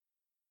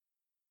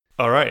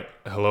All right.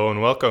 Hello and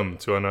welcome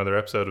to another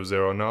episode of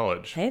Zero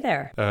Knowledge. Hey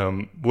there.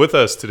 With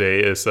us today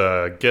is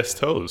a guest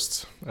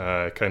host,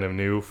 kind of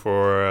new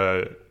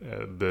for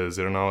the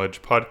Zero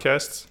Knowledge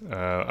podcast.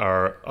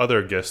 Our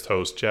other guest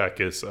host, Jack,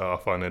 is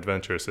off on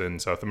adventures in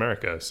South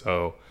America.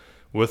 So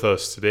with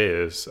us today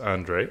is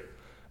Andre,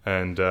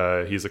 and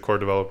he's a core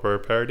developer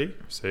at Parity.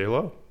 Say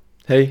hello.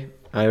 Hey,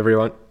 hi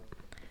everyone.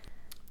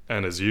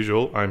 And as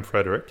usual, I'm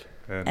Frederick.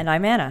 And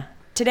I'm Anna.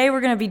 Today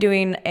we're going to be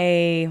doing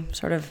a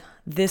sort of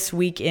this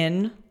week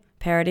in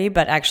Parity,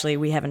 but actually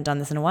we haven't done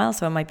this in a while,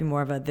 so it might be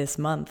more of a this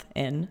month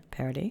in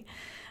Parity.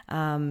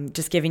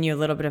 Just giving you a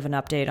little bit of an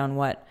update on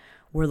what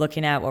we're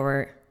looking at, what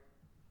we're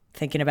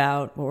thinking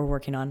about, what we're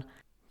working on.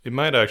 It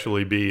might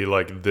actually be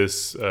like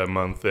this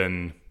month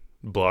in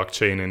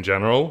blockchain in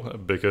general,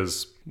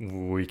 because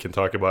we can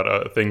talk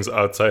about things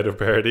outside of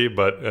Parity,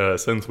 but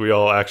since we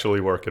all actually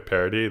work at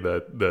Parity,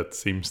 that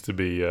seems to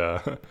be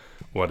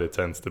what it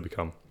tends to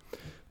become.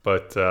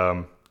 But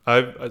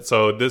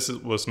so this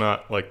was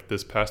not like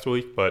this past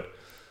week, but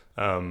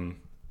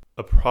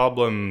a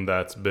problem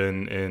that's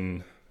been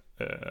in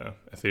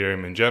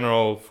Ethereum in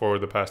general for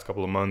the past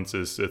couple of months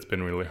is it's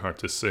been really hard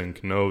to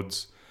sync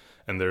nodes,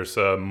 and there's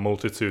a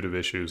multitude of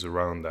issues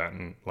around that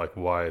and like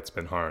why it's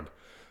been hard.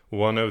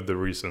 One of the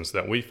reasons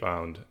that we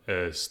found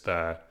is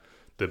that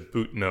the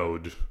boot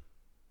node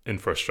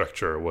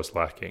infrastructure was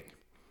lacking.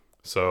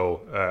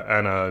 So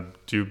Anna,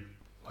 do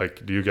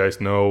you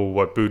guys know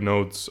what boot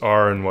nodes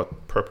are and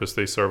what purpose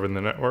they serve in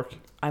the network?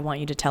 I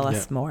want you to tell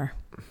us more.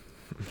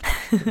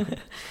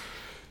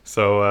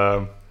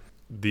 So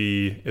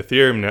the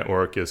Ethereum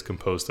network is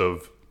composed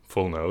of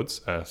full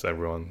nodes, as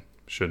everyone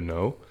should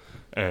know.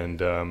 And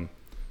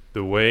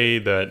the way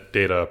that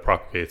data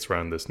propagates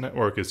around this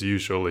network is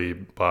usually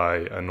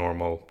by a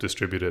normal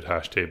distributed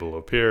hash table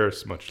of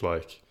peers, much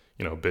like,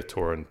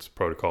 BitTorrent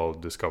protocol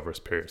discovers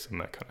peers and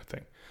that kind of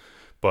thing.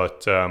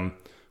 But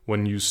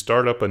when you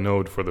start up a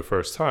node for the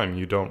first time,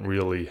 you don't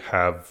really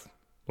have,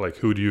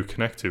 who do you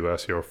connect to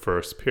as your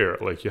first peer?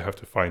 You have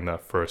to find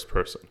that first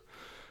person.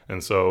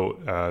 And so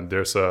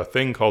there's a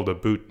thing called a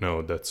boot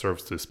node that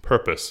serves this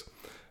purpose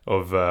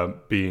of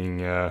being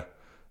the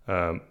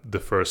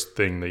first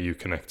thing that you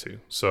connect to.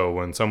 So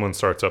when someone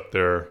starts up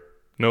their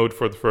node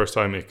for the first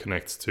time, it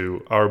connects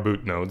to our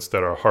boot nodes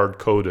that are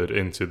hard-coded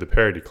into the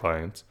Parity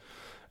client.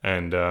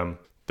 And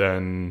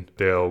then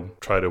they'll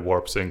try to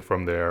warp sync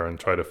from there and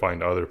try to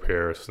find other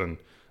pairs and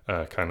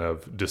kind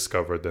of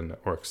discover the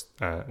networks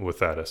with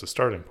that as a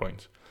starting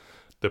point.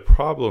 The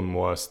problem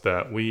was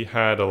that we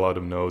had a lot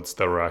of nodes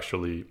that were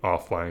actually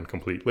offline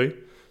completely.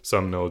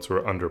 Some nodes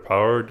were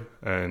underpowered,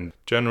 and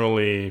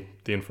generally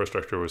the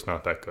infrastructure was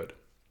not that good.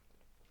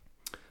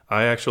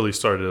 I actually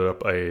started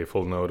up a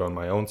full node on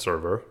my own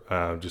server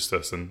just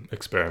as an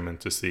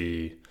experiment to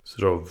see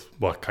sort of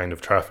what kind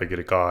of traffic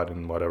it got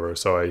and whatever.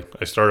 So I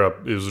started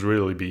up, it was a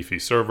really beefy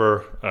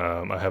server.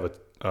 I have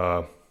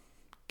a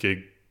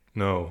gigabit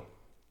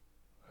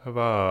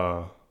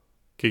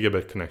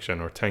connection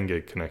or 10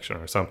 gig connection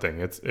or something.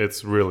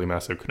 It's really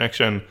massive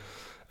connection.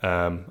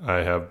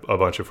 I have a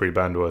bunch of free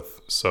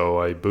bandwidth, so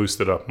I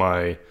boosted up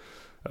my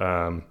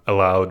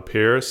allowed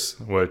peers,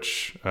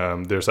 which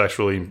there's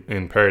actually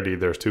in Parity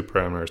there's two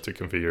parameters to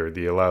configure: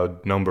 the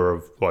allowed number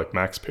of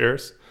max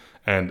peers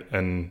and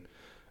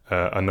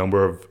a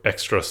number of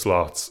extra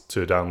slots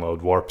to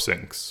download warp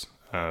syncs,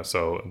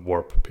 so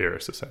warp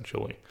peers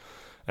essentially.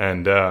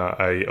 And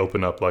I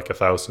opened up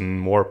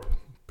 1,000 warp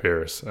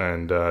peers,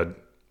 and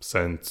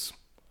since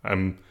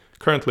I'm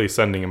currently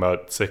sending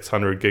about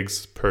 600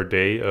 gigs per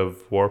day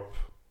of warp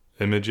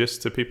images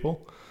to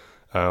people,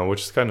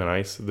 which is kind of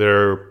nice.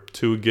 They're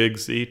 2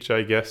 gigs each,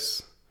 I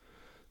guess.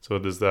 So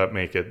does that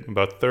make it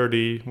about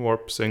 30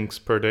 warp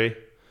syncs per day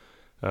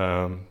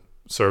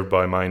served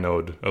by my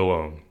node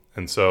alone?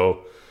 And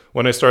so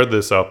when I started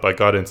this up, I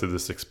got into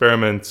this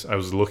experiment. I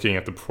was looking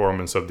at the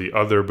performance of the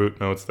other boot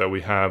nodes that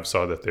we have,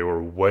 saw that they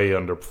were way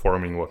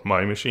underperforming what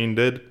my machine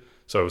did.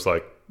 So I was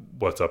like,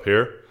 what's up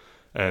here?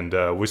 And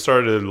we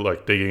started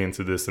digging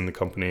into this in the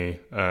company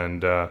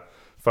and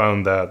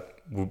found that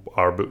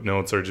our boot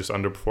nodes are just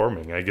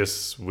underperforming. I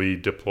guess we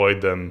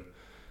deployed them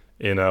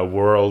in a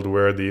world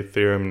where the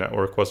Ethereum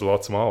network was a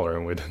lot smaller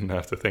and we didn't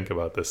have to think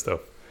about this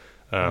stuff.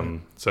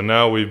 So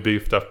now we've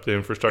beefed up the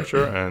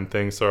infrastructure and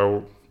things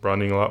are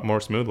running a lot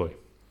more smoothly.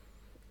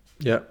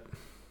 Yeah.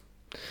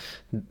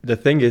 The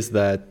thing is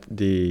that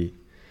the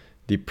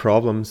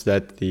problems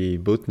that the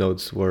boot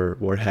nodes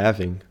were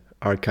having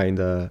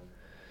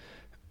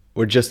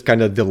were just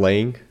kind of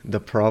delaying the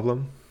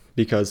problem,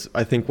 because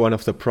I think one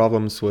of the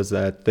problems was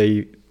that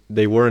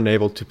they weren't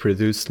able to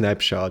produce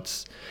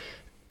snapshots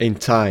in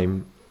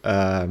time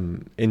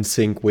in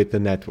sync with the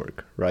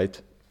network,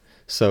 right?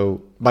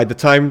 So by the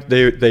time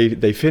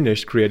they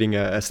finished creating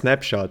a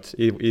snapshot,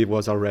 it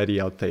was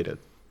already outdated.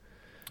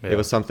 Yeah. It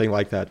was something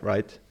like that,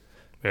 right?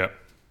 Yeah.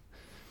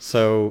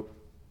 So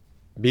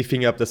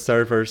beefing up the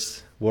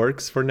servers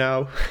works for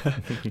now,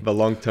 but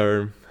long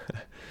term...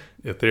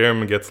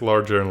 Ethereum gets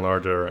larger and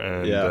larger,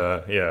 and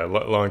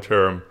long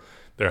term,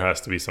 there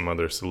has to be some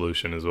other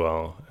solution as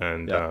well.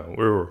 And Yeah.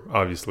 we're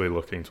obviously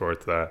looking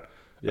towards that.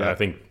 Yeah. I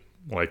think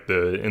like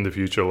in the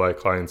future, like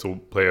clients will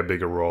play a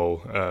bigger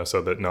role,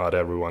 so that not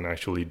everyone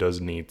actually does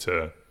need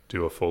to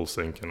do a full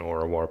sync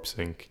or a warp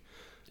sync.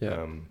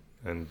 Yeah.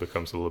 And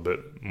becomes a little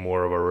bit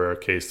more of a rare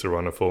case to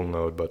run a full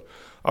node. But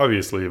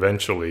obviously,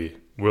 eventually,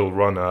 we'll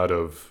run out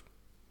of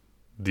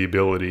the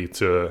ability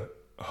to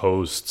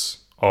host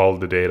all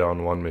the data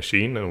on one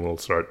machine, and we'll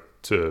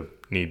start to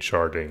need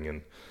sharding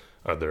and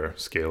other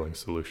scaling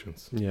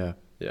solutions. Yeah,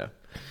 yeah.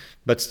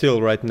 But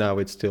still, right now,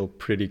 it's still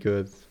pretty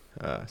good.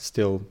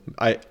 Still,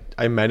 I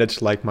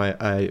managed like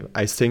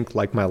I synced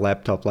like my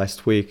laptop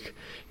last week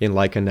in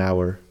like an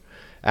hour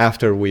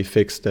after we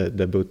fixed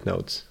the boot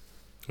nodes.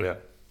 Yeah.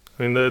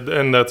 I mean,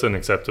 and that's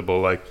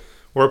unacceptable. Like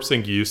warp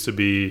sync used to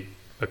be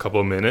a couple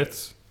of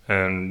minutes,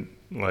 and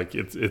like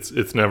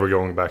it's never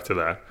going back to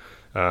that.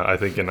 I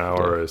think an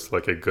hour is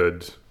like a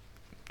good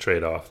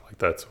trade-off. Like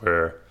that's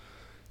where,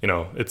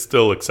 it's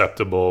still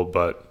acceptable,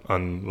 but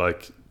on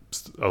like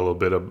a little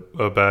bit of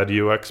a bad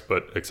UX,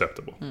 but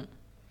acceptable.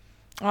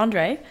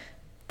 Andre,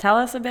 tell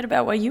us a bit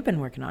about what you've been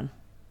working on.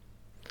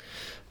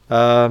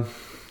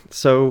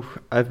 So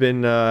I've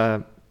been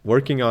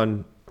working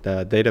on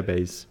the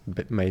database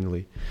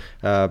mainly.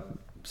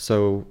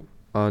 So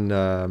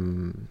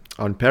on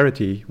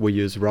Parity we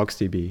use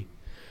RocksDB,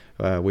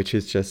 which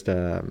is just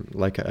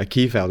like a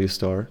key value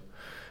store,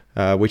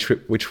 which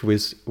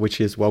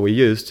is what we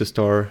use to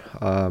store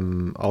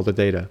all the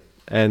data.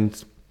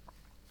 And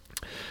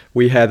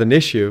we had an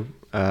issue,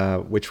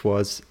 which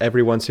was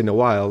every once in a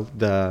while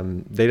the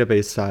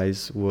database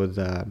size would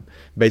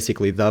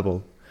basically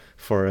double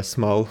for a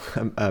small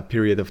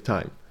period of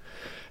time.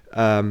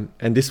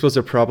 And this was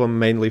a problem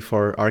mainly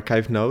for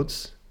archive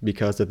nodes,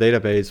 because the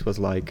database was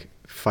like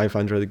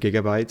 500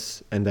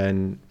 gigabytes, and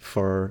then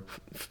for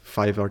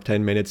 5 or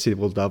 10 minutes it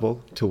will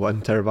double to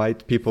 1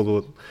 terabyte. People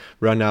will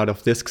run out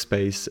of disk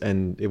space,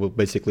 and it will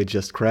basically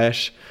just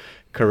crash,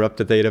 corrupt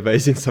the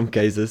database in some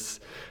cases.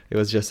 It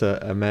was just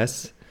a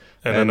mess.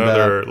 And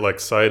another like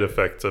side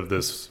effect of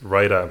this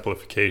write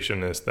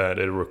amplification is that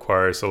it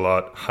requires a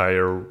lot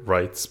higher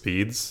write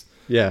speeds.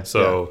 Yeah.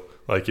 So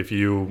like if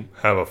you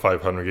have a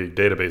 500 gig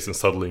database and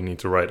suddenly need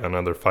to write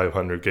another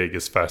 500 gig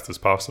as fast as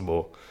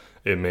possible,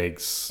 it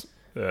makes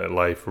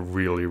life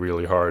really,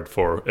 really hard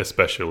for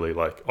especially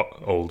like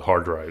old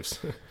hard drives.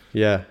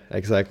 Yeah,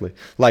 exactly.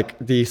 Like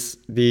the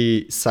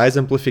size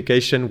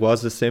amplification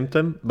was a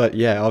symptom, but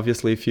yeah,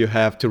 obviously if you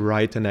have to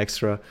write an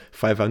extra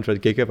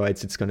 500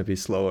 gigabytes, it's going to be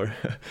slower.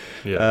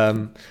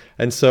 Yeah.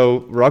 And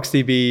so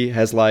RocksDB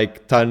has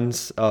like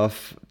tons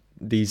of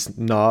these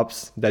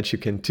knobs that you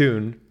can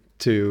tune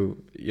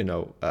to,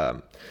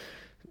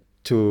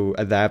 to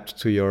adapt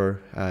to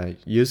your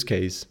use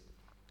case.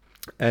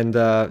 And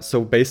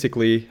so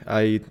basically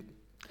I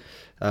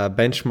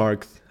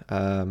benchmarked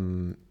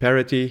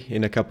Parity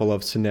in a couple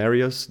of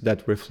scenarios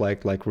that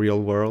reflect like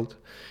real world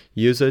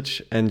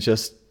usage, and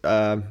just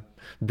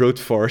brute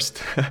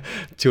forced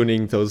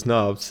tuning those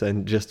knobs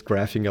and just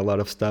graphing a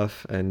lot of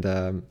stuff and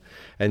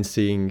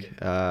seeing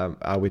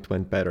how it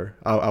went better,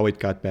 how it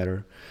got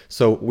better.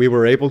 So we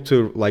were able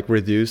to like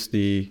reduce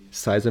the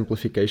size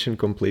amplification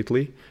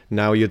completely.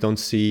 Now you don't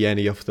see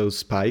any of those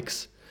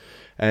spikes.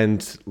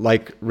 And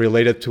like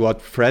related to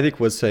what Fredrik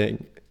was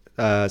saying,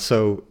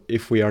 so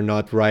if we are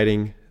not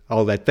writing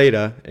all that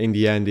data, in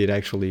the end, it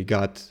actually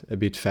got a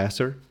bit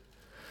faster.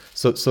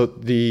 So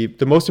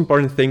the most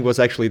important thing was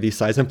actually the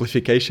size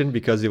amplification,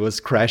 because it was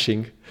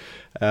crashing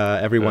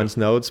everyone's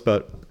nodes.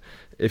 But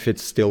if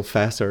it's still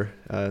faster,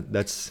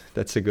 that's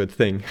a good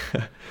thing.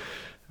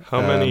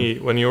 How many,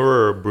 when you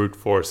were brute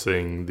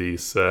forcing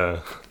these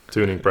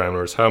tuning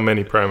parameters, how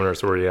many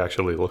parameters were you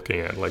actually looking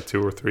at? Like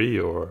 2 or 3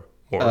 or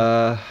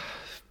more?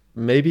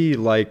 Maybe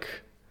like,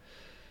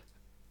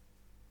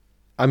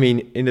 I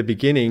mean, in the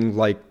beginning,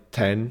 like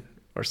 10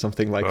 or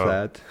something like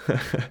that.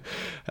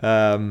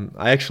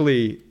 I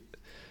actually,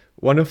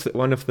 one of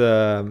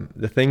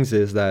the things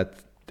is that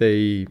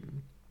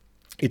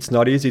it's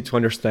not easy to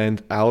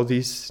understand how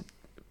these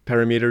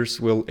parameters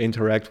will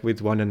interact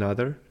with one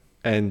another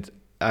and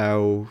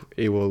how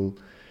it will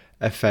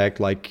affect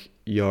like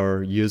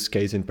your use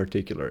case in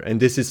particular.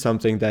 And this is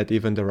something that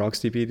even the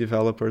RocksDB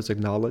developers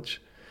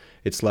acknowledge.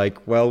 It's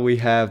like, well, we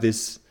have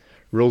these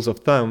rules of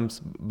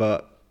thumbs,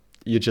 but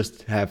you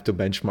just have to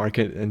benchmark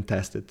it and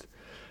test it.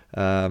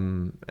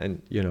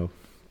 And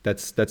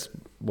that's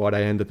what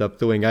I ended up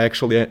doing. I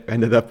actually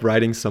ended up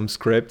writing some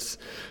scripts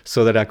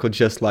so that I could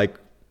just like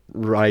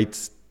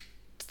write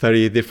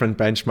 30 different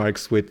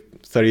benchmarks with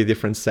 30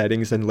 different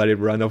settings and let it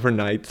run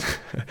overnight.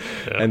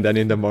 Yeah. And then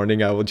in the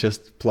morning I would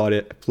just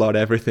plot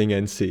everything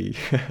and see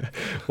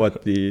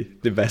what the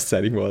best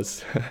setting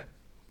was.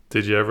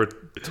 Did you ever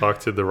talk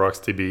to the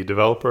RocksDB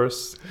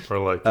developers or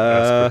like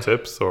ask for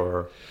tips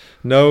or?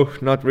 No,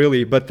 not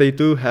really, but they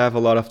do have a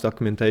lot of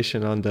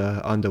documentation on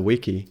the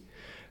wiki.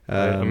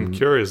 I'm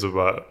curious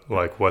about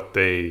like what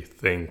they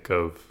think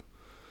of.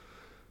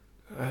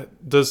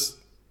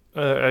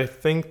 I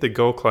think the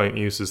Go client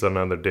uses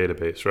another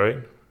database,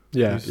 right?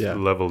 Yeah,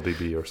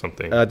 LevelDB or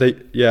something.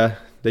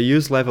 they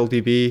use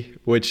LevelDB,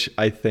 which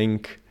I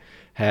think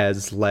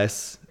has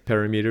less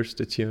parameters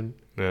to tune.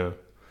 Yeah.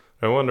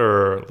 I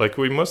wonder, like,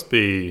 we must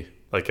be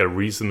like a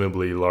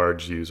reasonably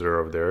large user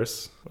of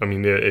theirs. I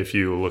mean, if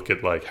you look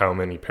at like how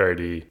many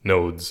parity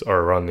nodes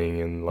are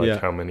running and like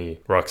how many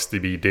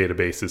RocksDB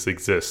databases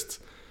exist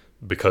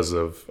because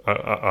of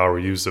our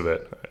use of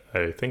it,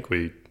 I think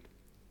I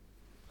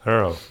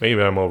don't know,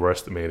 maybe I'm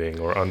overestimating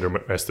or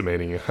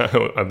underestimating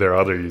their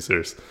other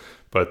users.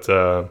 But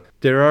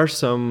there are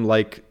some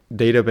like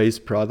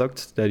database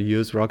products that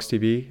use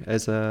RocksDB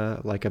as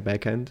a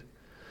backend,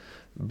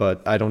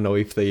 but I don't know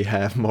if they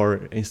have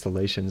more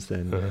installations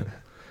than.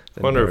 I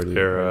wonder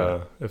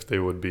if they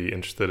would be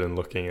interested in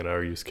looking at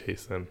our use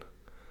case and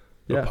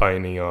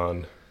opining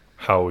on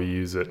how we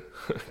use it,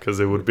 because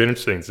it would be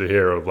interesting to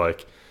hear of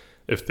like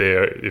if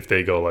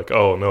they go like,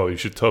 oh no, you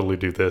should totally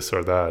do this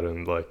or that,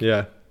 and like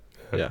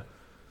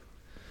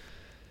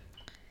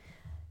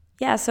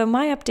Yeah, so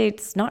my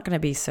update's not going to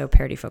be so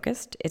parity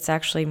focused. It's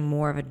actually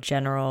more of a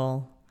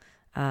general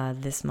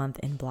this month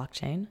in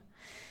blockchain.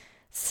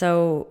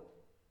 So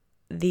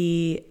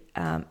the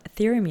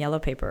Ethereum Yellow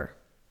Paper,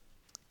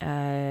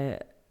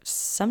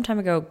 some time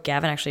ago,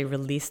 Gavin actually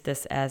released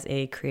this as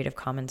a Creative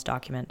Commons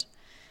document,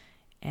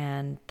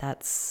 and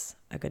that's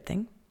a good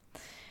thing.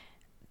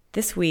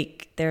 This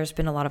week, there's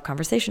been a lot of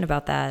conversation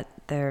about that.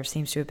 There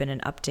seems to have been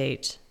an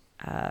update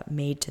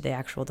made to the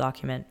actual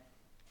document.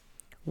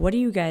 What do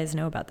you guys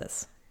know about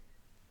this?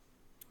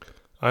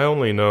 I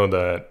only know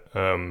that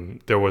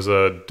there was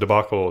a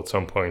debacle at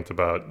some point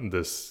about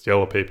this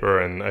Yellow Paper,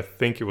 and I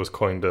think it was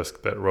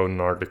CoinDesk that wrote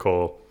an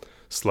article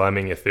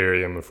slamming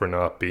Ethereum for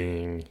not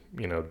being,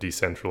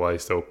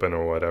 decentralized, open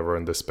or whatever,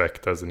 and the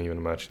spec doesn't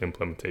even match the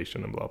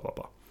implementation and blah, blah,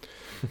 blah.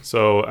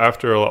 So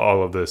after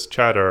all of this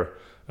chatter,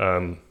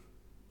 I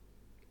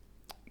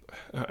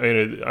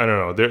don't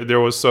know,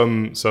 there was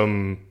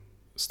some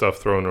stuff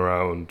thrown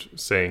around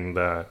saying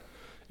that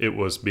it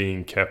was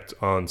being kept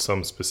on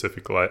some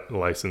specific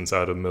license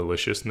out of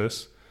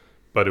maliciousness,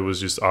 but it was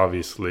just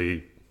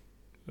obviously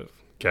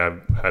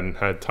Gab hadn't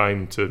had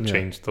time to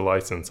change the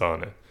license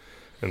on it.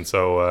 And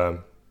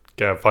so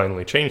Gab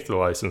finally changed the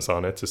license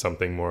on it to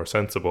something more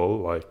sensible,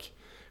 like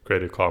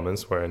Creative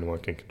Commons, where anyone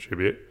can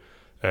contribute.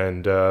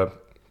 And a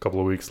couple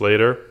of weeks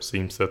later,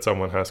 seems that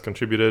someone has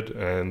contributed,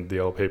 and the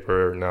Yellow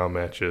Paper now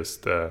matches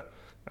the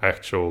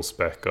actual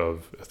spec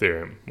of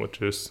Ethereum,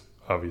 which is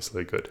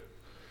obviously good.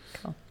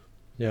 Cool.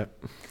 Yeah,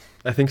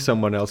 I think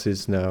someone else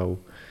is now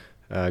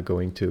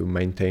going to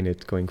maintain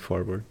it going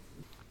forward.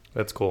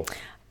 That's cool.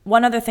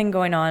 One other thing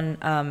going on,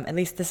 at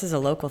least this is a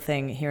local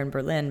thing here in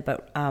Berlin,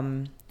 but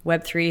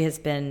Web3 has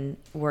been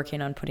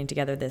working on putting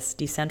together this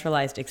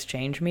decentralized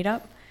exchange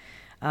meetup.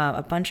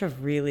 A bunch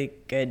of really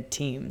good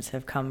teams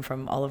have come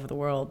from all over the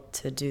world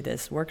to do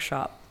this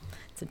workshop.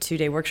 It's a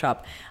 2-day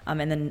workshop.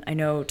 And then I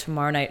know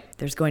tomorrow night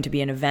there's going to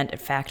be an event at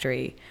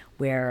Factory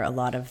where a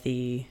lot of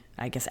the,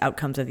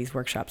 outcomes of these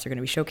workshops are going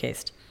to be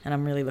showcased. And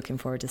I'm really looking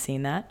forward to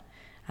seeing that.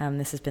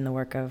 This has been the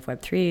work of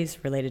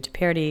Web3s related to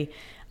parity.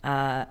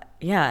 And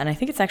I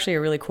think it's actually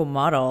a really cool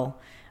model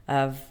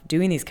of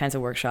doing these kinds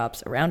of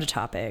workshops around a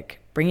topic,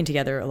 bringing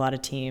together a lot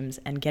of teams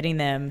and getting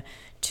them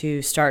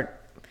to start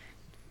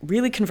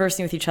really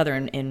conversing with each other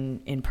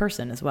in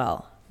person as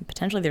well.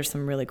 Potentially there's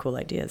some really cool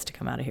ideas to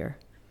come out of here.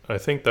 I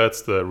think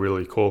that's the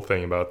really cool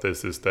thing about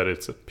this, is that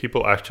it's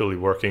people actually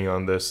working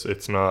on this.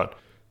 It's not,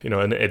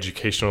 an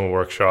educational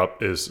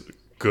workshop is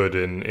good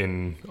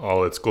in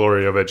all its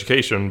glory of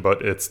education,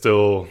 but it's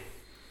still,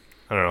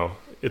 I don't know,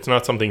 it's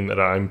not something that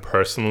I'm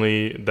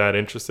personally that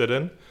interested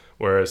in.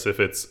 Whereas if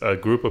it's a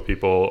group of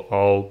people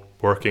all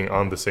working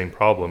on the same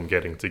problem,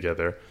 getting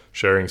together,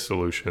 sharing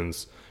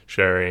solutions,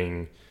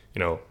 sharing,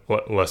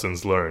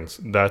 lessons learned,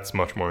 that's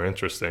much more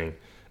interesting.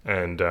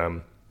 And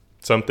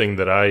something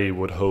that I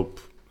would hope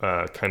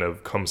kind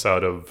of comes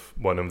out of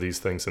one of these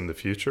things in the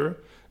future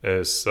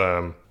is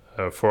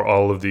for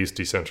all of these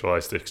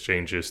decentralized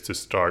exchanges to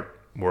start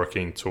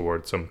working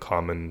towards some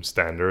common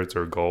standards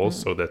or goals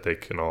so that they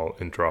can all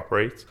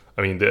interoperate.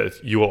 I mean,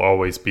 you will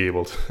always be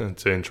able to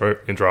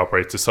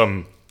interoperate to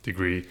some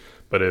degree,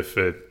 but if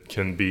it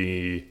can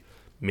be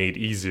made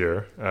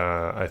easier,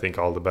 I think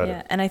all the better.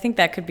 Yeah, and I think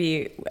that could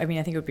be, I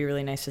think it would be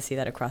really nice to see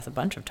that across a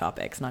bunch of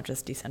topics, not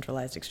just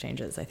decentralized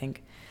exchanges. I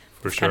think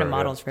this kind of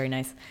model is very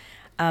nice.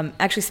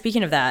 Actually,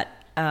 speaking of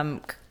that,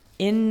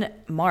 in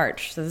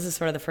March, so this is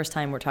sort of the first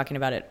time we're talking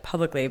about it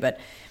publicly, but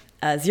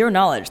Zero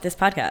Knowledge, this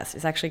podcast,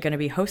 is actually going to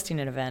be hosting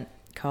an event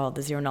called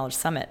the Zero Knowledge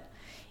Summit.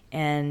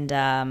 And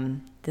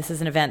this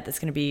is an event that's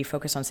going to be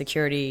focused on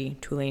security,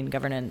 tooling,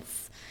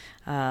 governance,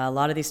 a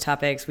lot of these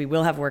topics. We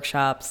will have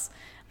workshops.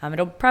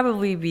 It'll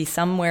probably be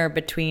somewhere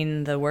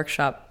between the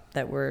workshop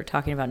that we're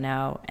talking about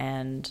now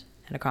and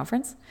a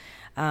conference.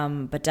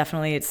 But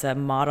definitely it's a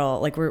model,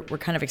 like we're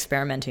kind of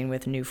experimenting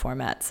with new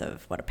formats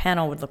of what a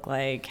panel would look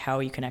like, how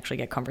you can actually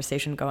get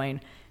conversation going.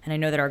 And I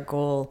know that our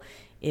goal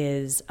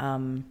is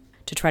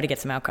to try to get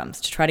some outcomes,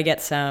 to try to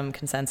get some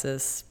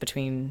consensus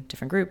between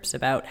different groups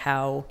about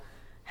how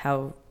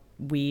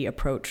we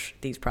approach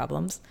these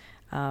problems.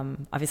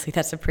 Obviously,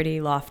 that's a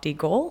pretty lofty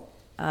goal,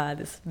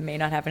 This may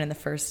not happen in the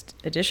first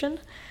edition,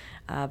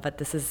 but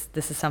this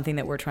is something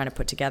that we're trying to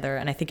put together.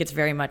 And I think it's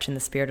very much in the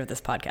spirit of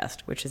this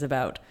podcast, which is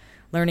about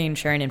learning,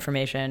 sharing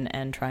information,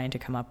 and trying to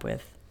come up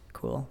with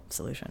cool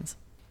solutions.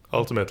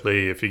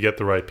 Ultimately, if you get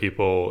the right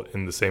people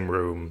in the same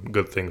room,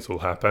 good things will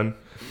happen.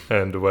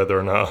 And whether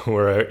or not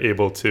we're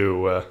able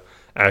to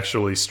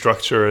actually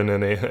structure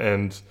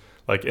and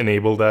like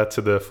enable that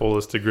to the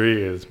fullest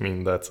degree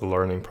that's a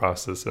learning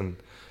process, and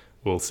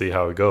we'll see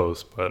how it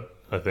goes. But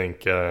I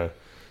think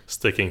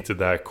sticking to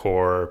that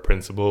core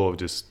principle of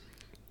just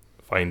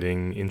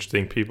finding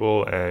interesting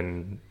people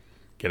and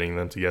getting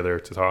them together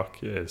to talk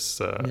is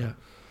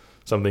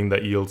something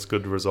that yields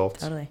good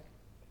results. Totally.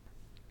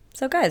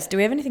 So guys, do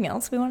we have anything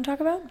else we want to talk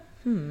about?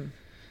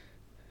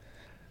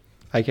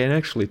 I can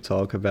actually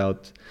talk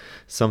about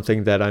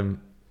something that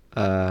I'm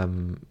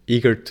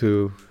eager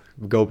to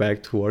go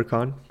back to work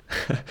on,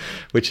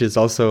 which is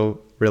also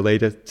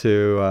related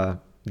to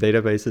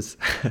databases.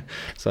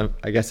 So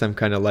I guess I'm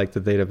kind of like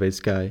the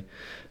database guy.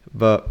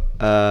 But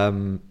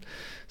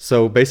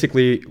so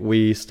basically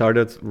we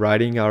started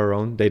writing our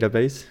own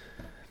database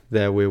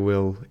that we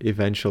will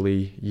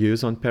eventually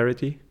use on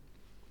Parity.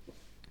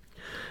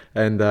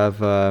 And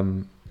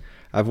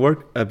I've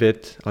worked a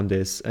bit on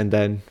this, and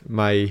then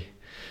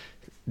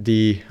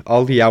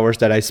all the hours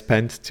that I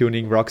spent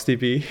tuning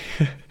RocksDB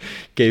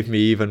gave me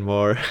even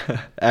more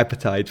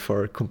appetite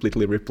for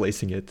completely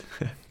replacing it.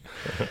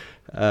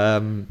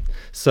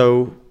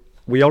 So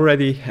we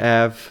already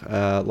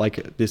have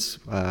like this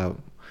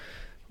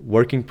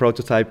working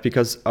prototype,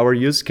 because our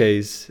use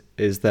case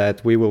is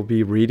that we will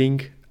be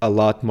reading a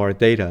lot more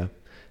data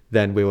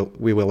than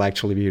we will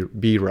actually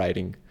be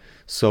writing.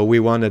 So we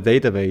want a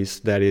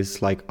database that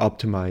is like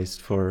optimized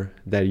for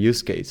that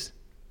use case.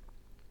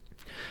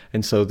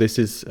 And so this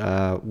is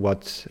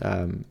what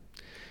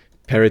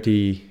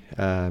Parity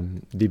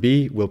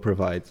DB will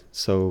provide.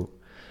 So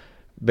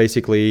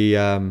basically,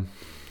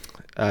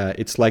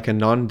 it's like a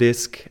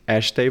non-disk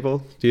hash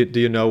table. Do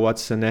you know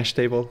what's an hash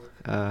table,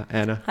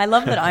 Anna? I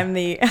love that I'm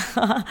the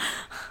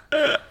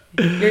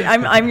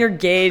I'm your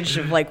gauge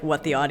of like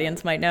what the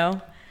audience might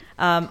know.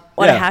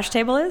 What a hash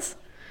table is?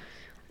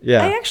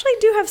 Yeah. I actually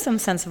do have some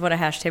sense of what a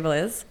hash table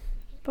is,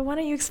 but why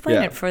don't you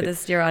explain it for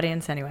your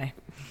audience anyway?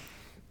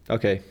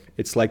 Okay,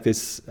 it's like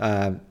this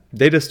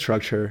data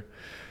structure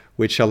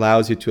which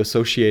allows you to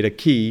associate a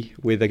key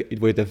with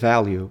a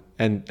value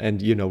and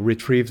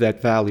retrieve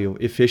that value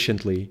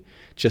efficiently,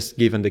 just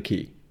given the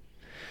key.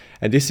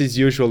 And this is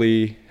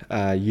usually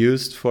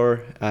used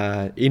for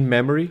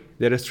in-memory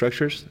data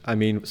structures.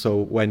 So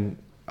when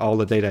all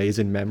the data is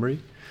in memory,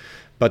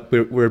 but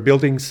we're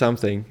building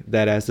something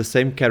that has the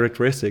same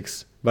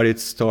characteristics, but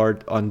it's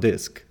stored on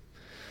disk.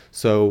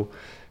 So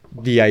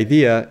the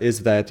idea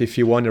is that if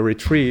you want to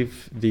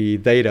retrieve the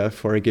data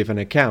for a given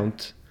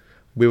account,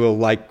 we will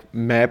like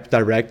map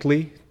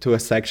directly to a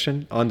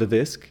section on the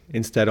disk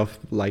instead of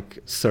like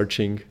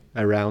searching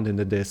around in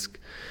the disk,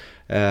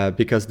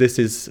 because this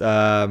is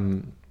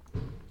the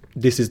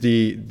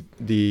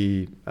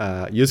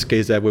use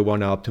case that we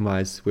want to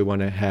optimize. We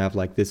want to have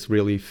like this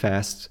really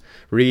fast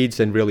reads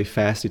and really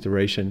fast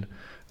iteration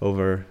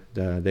over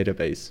the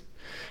database.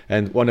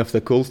 And one of the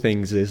cool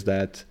things is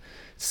that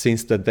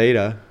since the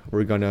data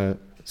we're going to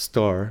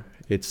store,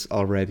 it's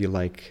already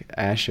like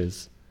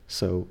hashes.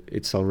 So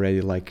it's already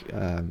like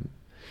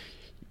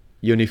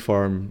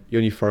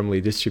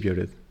uniformly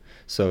distributed.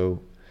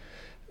 So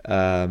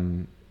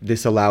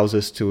this allows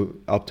us to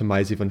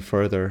optimize even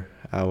further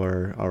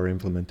our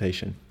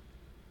implementation.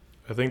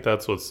 I think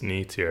that's what's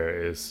neat here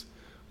is,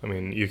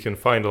 you can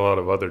find a lot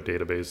of other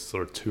databases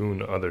or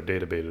tune other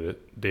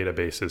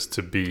databases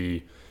to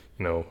be,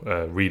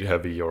 read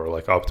heavy or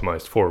like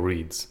optimized for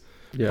reads.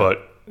 Yeah.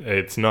 But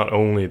it's not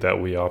only that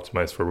we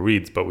optimize for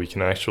reads, but we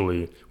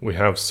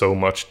have so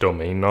much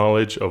domain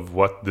knowledge of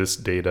what this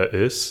data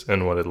is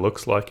and what it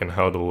looks like and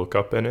how to look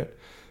up in it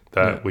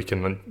that we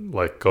can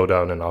like go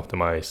down and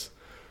optimize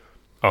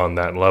on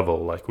that level.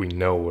 Like we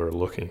know we're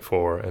looking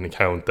for an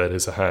account that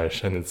is a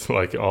hash, and it's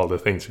like all the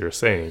things you're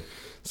saying.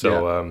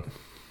 So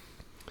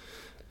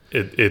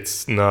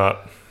it's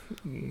not,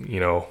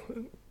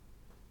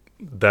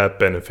 that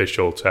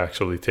beneficial to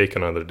actually take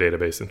another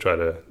database and try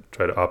to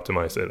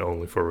optimize it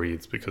only for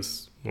reads,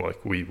 because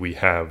like we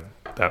have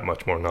that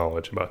much more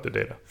knowledge about the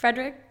data.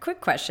 Frederick,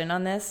 quick question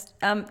on this.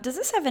 Does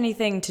this have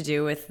anything to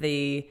do with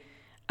the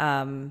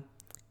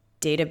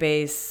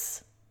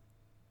database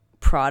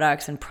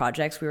products and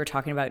projects we were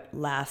talking about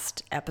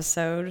last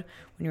episode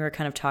when you were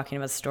kind of talking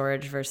about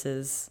storage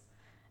versus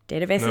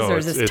databases? No, or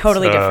is this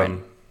totally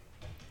different?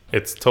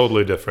 It's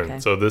totally different. Okay.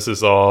 So this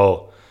is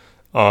all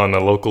on a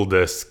local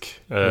disk,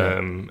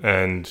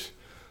 and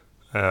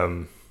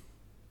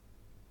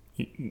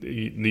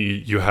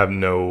you have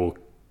no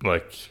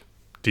like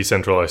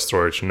decentralized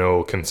storage,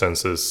 no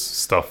consensus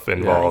stuff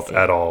involved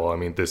at all.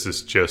 This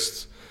is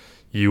just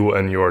you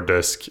and your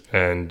disk,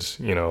 and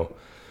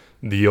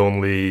the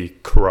only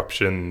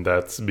corruption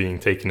that's being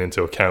taken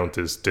into account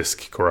is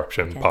disk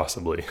corruption,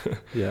 possibly.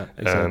 Yeah,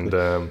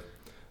 exactly.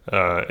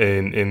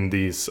 in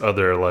these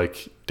other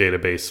like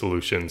database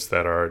solutions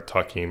that are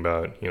talking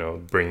about,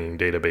 bringing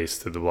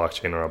database to the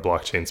blockchain or a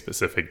blockchain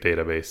specific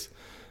database.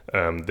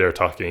 They're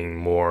talking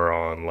more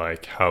on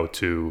like how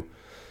to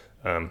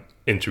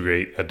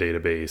integrate a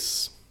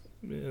database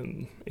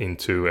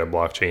into a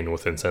blockchain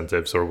with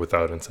incentives or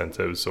without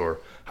incentives, or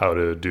how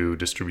to do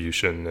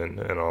distribution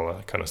and all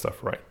that kind of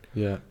stuff, right?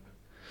 Yeah.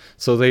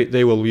 So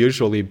they will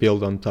usually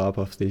build on top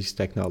of this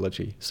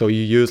technology. So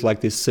you use like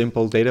this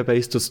simple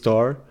database to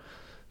store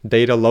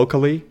data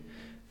locally,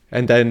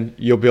 and then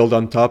you build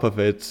on top of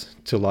it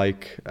to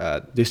like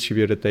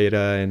distribute the data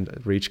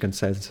and reach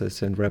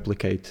consensus and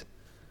replicate.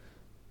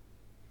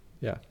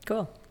 Yeah.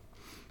 Cool.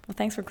 Well,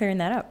 thanks for clearing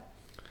that up.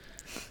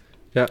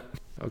 Yeah.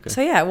 Okay.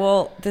 So yeah,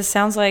 well, this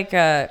sounds like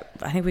I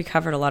think we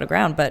covered a lot of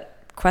ground. But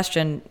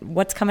question: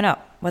 what's coming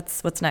up?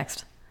 What's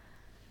next?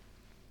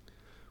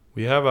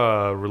 We have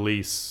a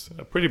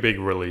pretty big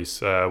release,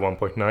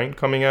 1.9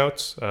 coming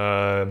out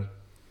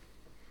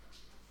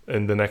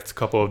in the next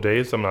couple of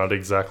days. I'm not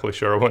exactly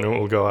sure when it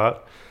will go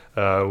out.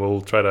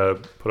 We'll try to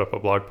put up a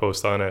blog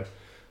post on it.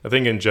 I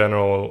think in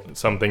general,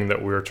 something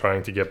that we're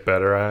trying to get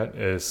better at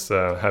is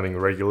having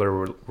regular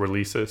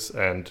releases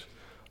and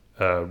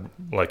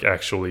like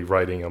actually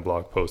writing a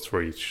blog post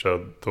for each.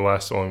 So the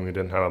last one we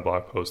didn't have a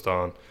blog post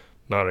on,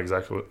 not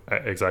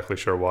exactly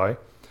sure why.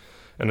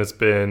 And it's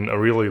been a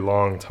really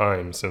long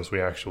time since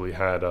we actually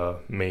had a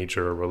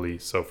major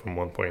release. So from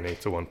 1.8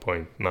 to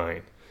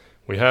 1.9,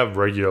 we have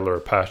regular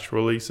patch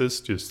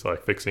releases, just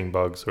like fixing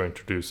bugs or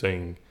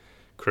introducing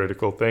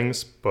critical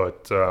things.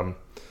 But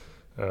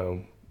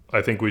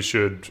I think we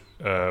should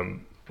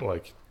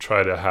like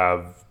try to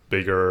have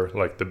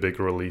the big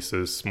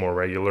releases more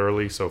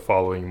regularly. So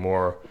following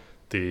more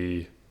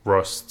the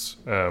Rust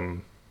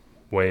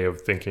way of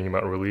thinking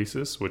about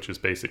releases, which is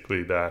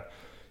basically that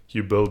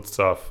you build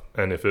stuff,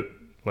 and if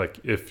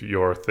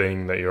your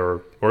thing that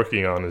you're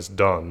working on is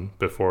done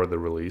before the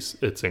release,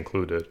 it's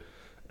included.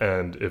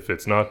 And if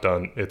it's not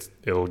done,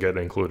 it'll get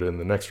included in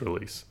the next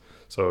release.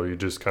 So you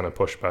just kind of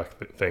push back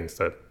things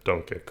that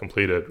don't get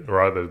completed,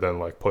 rather than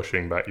like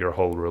pushing back your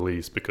whole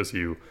release because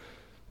you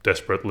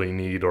desperately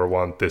need or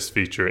want this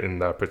feature in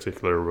that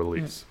particular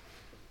release.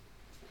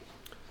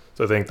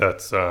 So I think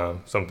that's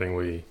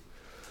something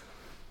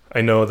I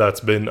know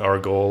that's been our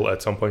goal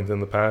at some point in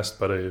the past,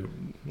 but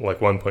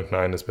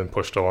 1.9 has been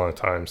pushed a long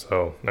time,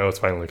 so now it's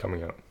finally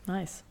coming out.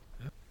 Nice.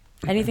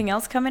 Anything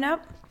else coming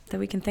up that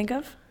we can think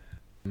of?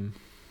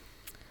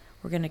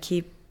 We're going to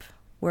keep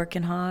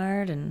working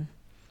hard and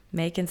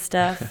making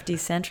stuff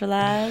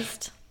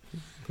decentralized.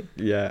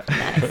 Yeah.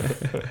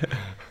 Nice.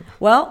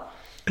 Well,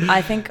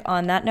 I think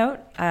on that note,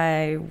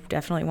 I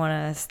definitely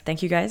want to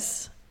thank you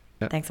guys.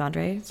 Yeah. Thanks,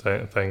 Andre.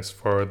 Thanks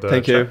for the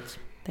Thank chat. you.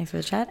 Thanks for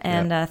the chat,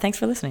 and thanks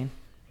for listening.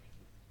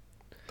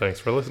 Thanks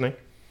for listening.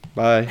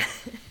 Bye.